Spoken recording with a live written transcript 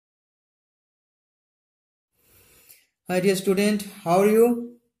Hi dear student, how are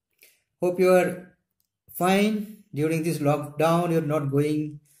you? Hope you are fine during this lockdown. You're not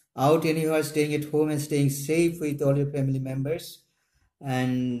going out anywhere, staying at home and staying safe with all your family members.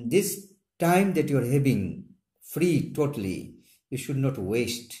 And this time that you're having free totally, you should not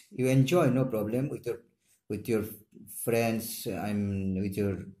waste. You enjoy, no problem, with your friends, with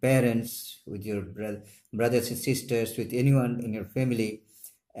your parents, with your brothers and sisters, with anyone in your family,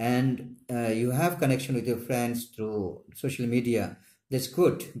 and you have connection with your friends through social media. That's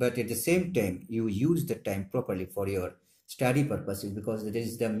good, but at the same time you use the time properly for your study purposes, because that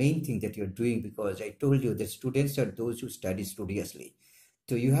is the main thing that you're doing. Because I told you that students are those who study studiously,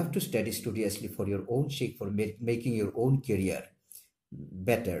 so you have to study studiously for your own sake, for making your own career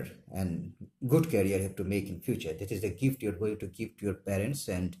better, and good career you have to make in future. That is the gift you're going to give to your parents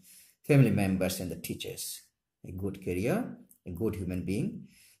and family members and the teachers: a good career, a good human being.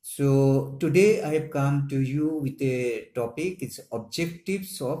 So today I have come to you with a topic. It's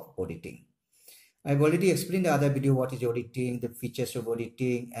objectives of auditing. I've already explained the other video what is auditing, the features of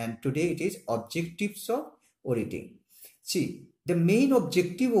auditing, and today it is objectives of auditing. See, the main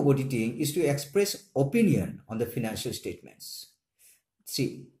objective of auditing is to express opinion on the financial statements.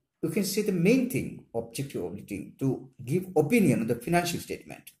 See, you can say the main thing, objective of auditing, to give opinion on the financial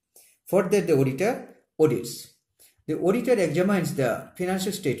statement. For that, the auditor audits. The auditor examines the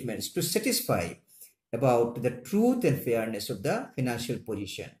financial statements to satisfy about the truth and fairness of the financial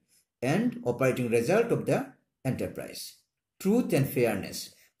position and operating result of the enterprise. Truth and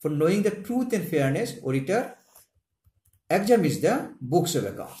fairness. For knowing the truth and fairness, auditor examines the books of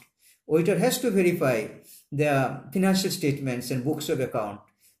account. Auditor has to verify the financial statements and books of account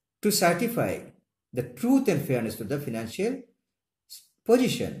to certify the truth and fairness of the financial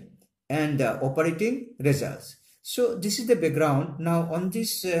position and the operating results. So this is the background. Now on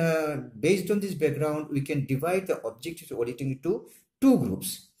this, based on this background, we can divide the objectives of auditing into two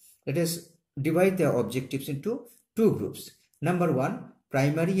groups. Let us divide the objectives into two groups. Number one,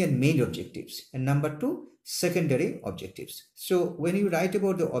 primary and main objectives, and number two, secondary objectives. So when you write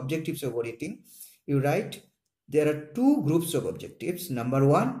about the objectives of auditing, you write there are two groups of objectives. Number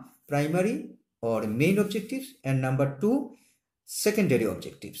one, primary or main objectives, and number two, secondary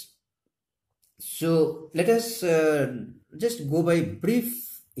objectives. So let us just go by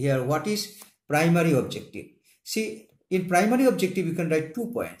brief here. What is primary objective? See, in primary objective you can write 2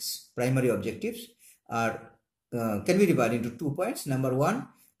 points. Primary objectives are can be divided into 2 points. Number one,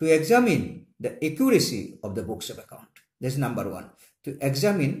 to examine the accuracy of the books of account. That's number one, to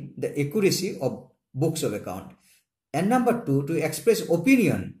examine the accuracy of books of account. And number two, to express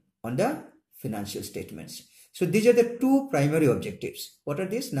opinion on the financial statements. So these are the two primary objectives. What are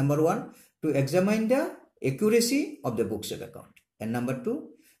these? Number one, to examine the accuracy of the books of account, and number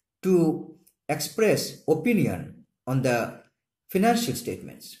two, to express opinion on the financial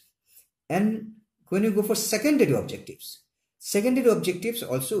statements. And when you go for secondary objectives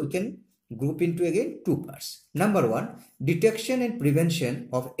also we can group into again two parts. Number one, detection and prevention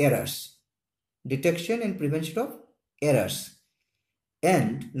of errors. Detection and prevention of errors.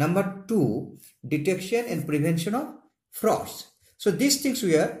 And number two, detection and prevention of frauds. So these things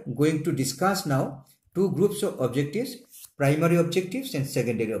we are going to discuss now. Two groups of objectives, primary objectives and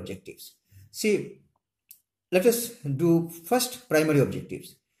secondary objectives. See, let us do first primary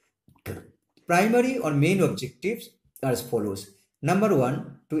objectives. Primary or main objectives are as follows. Number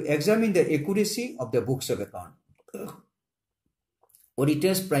one, to examine the accuracy of the books of account.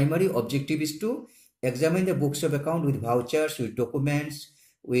 Auditor's primary objective is to examine the books of account with vouchers, with documents,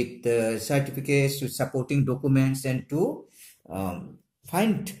 with certificates, with supporting documents, and to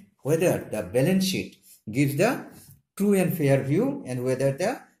find whether the balance sheet gives the true and fair view, and whether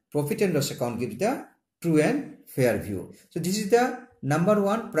the profit and loss account gives the true and fair view. So this is the number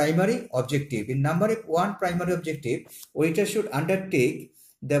one primary objective. In number one primary objective, auditor should undertake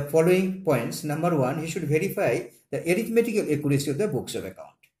the following points. Number one, he should verify the arithmetical accuracy of the books of account.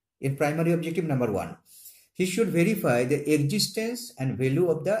 In primary objective number one, he should verify the existence and value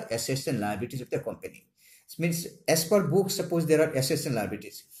of the assets and liabilities of the company. It means, as per books, suppose there are assets and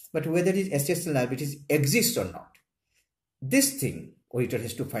liabilities, but whether these assets and liabilities exist or not, this thing auditor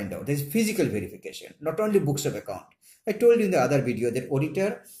has to find out. There is physical verification, not only books of account. I told you in the other video that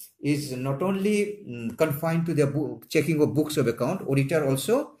auditor is not only confined to the checking of books of account. Auditor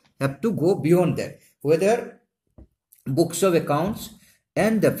also have to go beyond that, whether books of accounts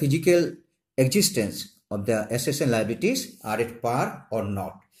and the physical existence of the assets and liabilities are at par or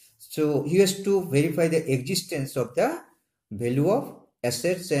not. So he has to verify the existence of the value of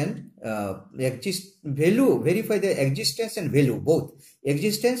assets and verify the existence and value, both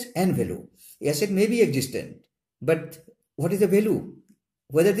existence and value. Asset may be existent, But what is the value?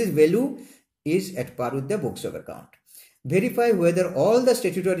 Whether this value is at par with the books of account. Verify whether all the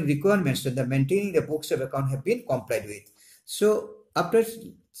statutory requirements of the maintaining the books of account have been complied with. So after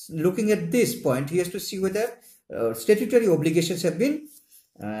looking at this point, he has to see whether statutory obligations have been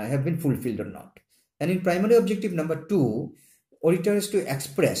fulfilled or not. And in primary objective number 2, auditor has to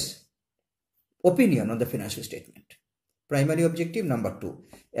express opinion on the financial statement. Primary objective number 2,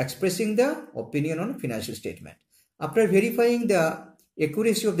 expressing the opinion on financial statement. After verifying the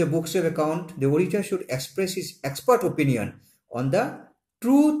accuracy of the books of account, the auditor should express his expert opinion on the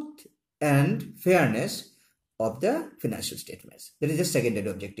truth and fairness of the financial statements. That is the secondary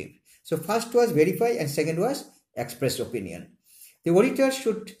objective. So first was verify and second was express opinion. The auditor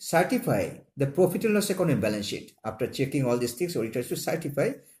should certify the profit and loss account and balance sheet. After checking all these things, auditor should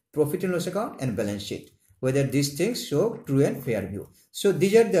certify profit and loss account and balance sheet, whether these things show true and fair view. So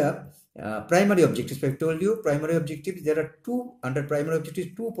these are the primary objectives. I told you primary objectives, there are two, under primary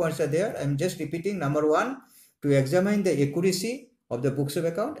objectives 2 points are there. I am just repeating. Number 1, to examine the accuracy of the books of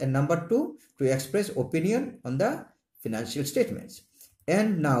account, and number 2, to express opinion on the financial statements.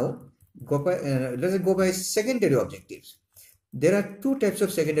 And now let us go by secondary objectives. There are 2 types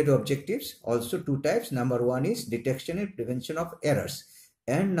of secondary objectives, also 2 types. Number 1 is detection and prevention of errors,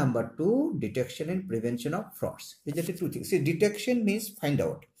 and number 2, detection and prevention of frauds. These are the 2 things. See, detection means find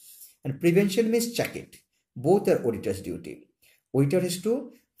out, and prevention means check it. Both are auditor's duty. Auditor has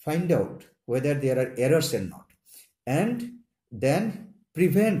to find out whether there are errors or not, and then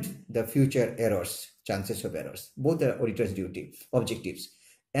prevent the future errors, chances of errors. Both are auditor's duty objectives.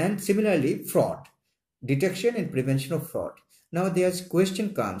 And similarly, fraud, detection and prevention of fraud. Now there's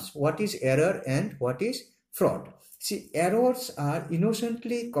question comes, what is error and what is fraud? See, errors are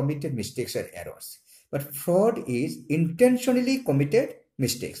innocently committed mistakes or errors, but fraud is intentionally committed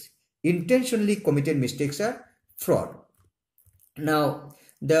mistakes. Intentionally committed mistakes are fraud. Now,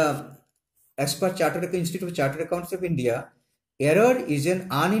 as per Institute of Chartered Accountants of India, error is an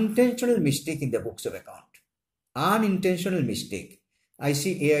unintentional mistake in the books of account. Unintentional mistake.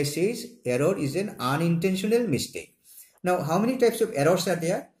 ICAI says error is an unintentional mistake. Now, how many types of errors are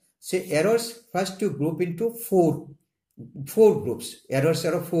there? Say errors first you group into four groups. Errors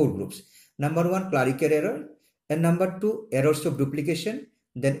are of 4 groups. Number 1, clerical error, and number 2, errors of duplication,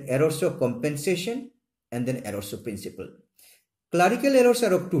 then errors of compensation, and then errors of principal. Clerical errors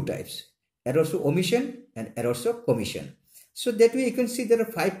are of 2 types: errors of omission and errors of commission. So that way you can see there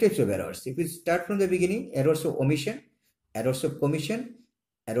are 5 types of errors. If we start from the beginning, errors of omission, errors of commission,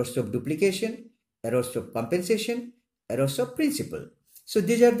 errors of duplication, errors of compensation, errors of principal. So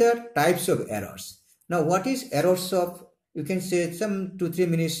these are the types of errors. Now what is errors of, you can say some 2-3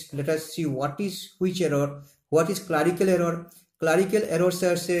 minutes, let us see what is which error, what is clerical error. Clerical errors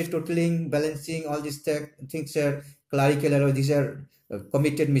are, say, totaling, balancing, all these things are clerical error. These are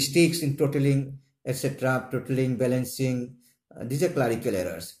committed mistakes in totaling, etc., totaling, balancing. These are clerical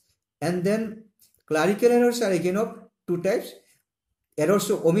errors. And then clerical errors are again of 2 types: errors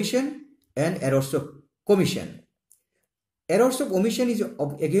of omission and errors of commission. Errors of omission is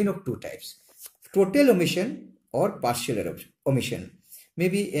again of 2 types: total omission or partial omission.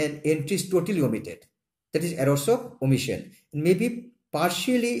 Maybe an entry is totally omitted, that is errors of omission. Maybe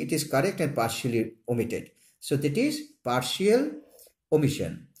partially it is correct and partially omitted, so that is partial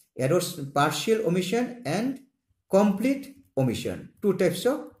omission. Errors, partial omission and complete omission. 2 types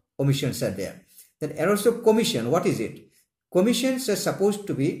of omissions are there. Then errors of commission, what is it? Commissions are supposed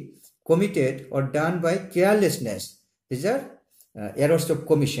to be committed or done by carelessness. These are errors of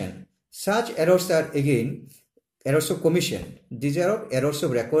commission. Such errors are again errors of commission. These are errors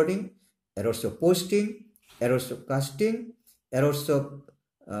of recording, errors of posting, errors of casting, errors of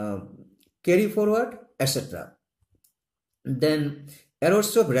carry forward, etc. Then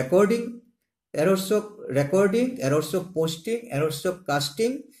errors of recording, errors of posting, errors of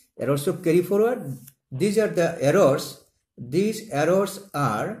casting, errors of carry forward. These are the errors. These errors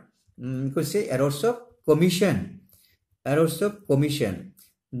are, you could say, errors of commission. Errors of commission.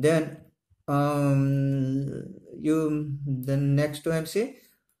 Then next one, say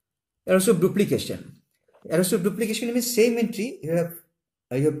errors of duplication. Errors of duplication means same entry you have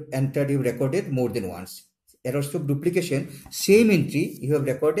entered, you have recorded more than once. Errors of duplication, same entry you have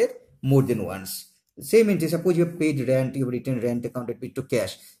recorded more than once. Same entry, suppose you have paid rent, you have written rent account debit to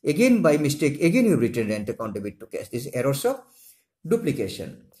cash. Again by mistake, again you have written rent account debit to cash. This is errors of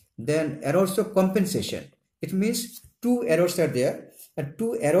duplication. Then errors of compensation. It means 2 errors are there and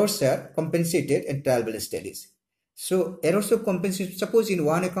 2 errors are compensated and trial balance tallies. So errors of compensation, suppose in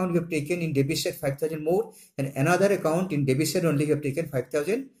one account you have taken in debit side 5,000 more and another account in debit side only you have taken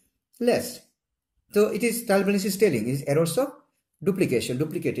 5,000 less. So it is trial balance is telling is errors of duplication,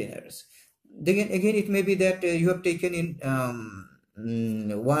 duplicating errors. Then again, it may be that you have taken in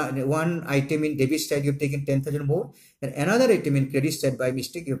one item in debit side, you have taken 10,000 more, and another item in credit side by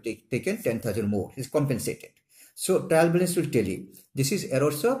mistake you have taken 10,000 more. It's compensated. So trial balance will tell you this is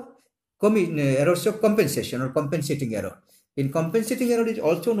errors of compensation or compensating error. In compensating error is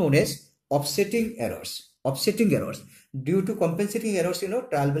also known as offsetting errors. Offsetting errors. Due to compensating errors,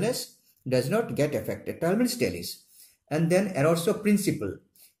 trial balance does not get affected. Trial balance tallies. And then errors of principle.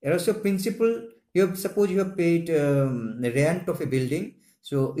 Errors of principle, suppose you have paid rent of a building.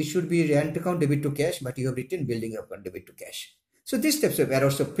 So it should be rent account debit to cash, but you have written building account debit to cash. So these types of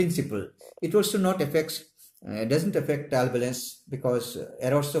errors of principle, it also not affects, doesn't affect trial balance, because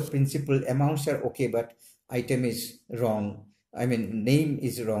errors of principle amounts are okay, but item is wrong. I mean, name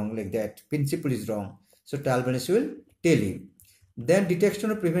is wrong, like that. Principle is wrong. So trial balance will tell you. Then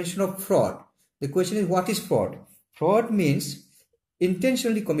detection or prevention of fraud. The question is, what is fraud? Fraud means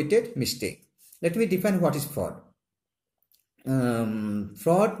intentionally committed mistake. Let me define what is fraud.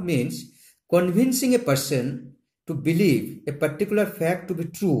 Fraud means convincing a person to believe a particular fact to be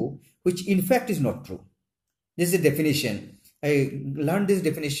true, which in fact is not true. This is the definition. I learned this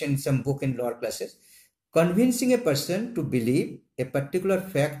definition in some book in lower classes. Convincing a person to believe a particular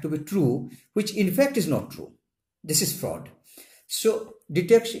fact to be true, which in fact is not true. This is fraud. So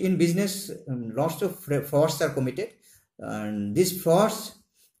detection in business, lots of frauds are committed, and these frauds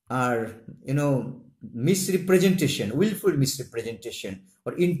are, misrepresentation, willful misrepresentation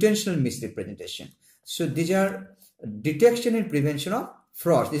or intentional misrepresentation. So these are detection and prevention of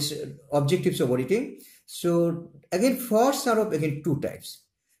frauds. These objectives of auditing. So again, frauds are of again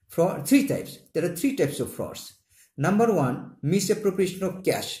three types. There are three types of frauds. Number one, misappropriation of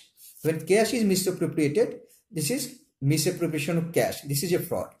cash. When cash is misappropriated, this is misappropriation of cash. This is a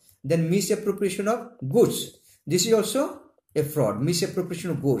fraud. Then misappropriation of goods. This is also a fraud.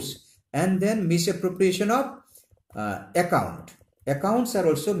 Misappropriation of goods. And then misappropriation of account. Accounts are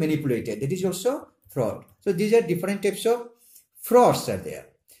also manipulated. That is also fraud. So these are different types of frauds are there.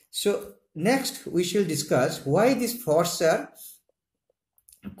 So next we shall discuss why these frauds are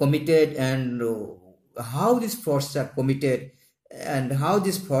committed and how these frauds are committed and how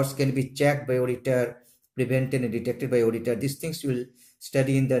these frauds can be checked by auditor, prevented and detected by auditor. These things we will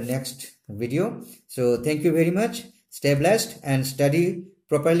study in the next video. So thank you very much. Stay blessed and study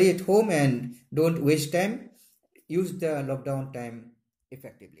properly at home, and don't waste time. Use the lockdown time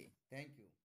effectively. Thank you.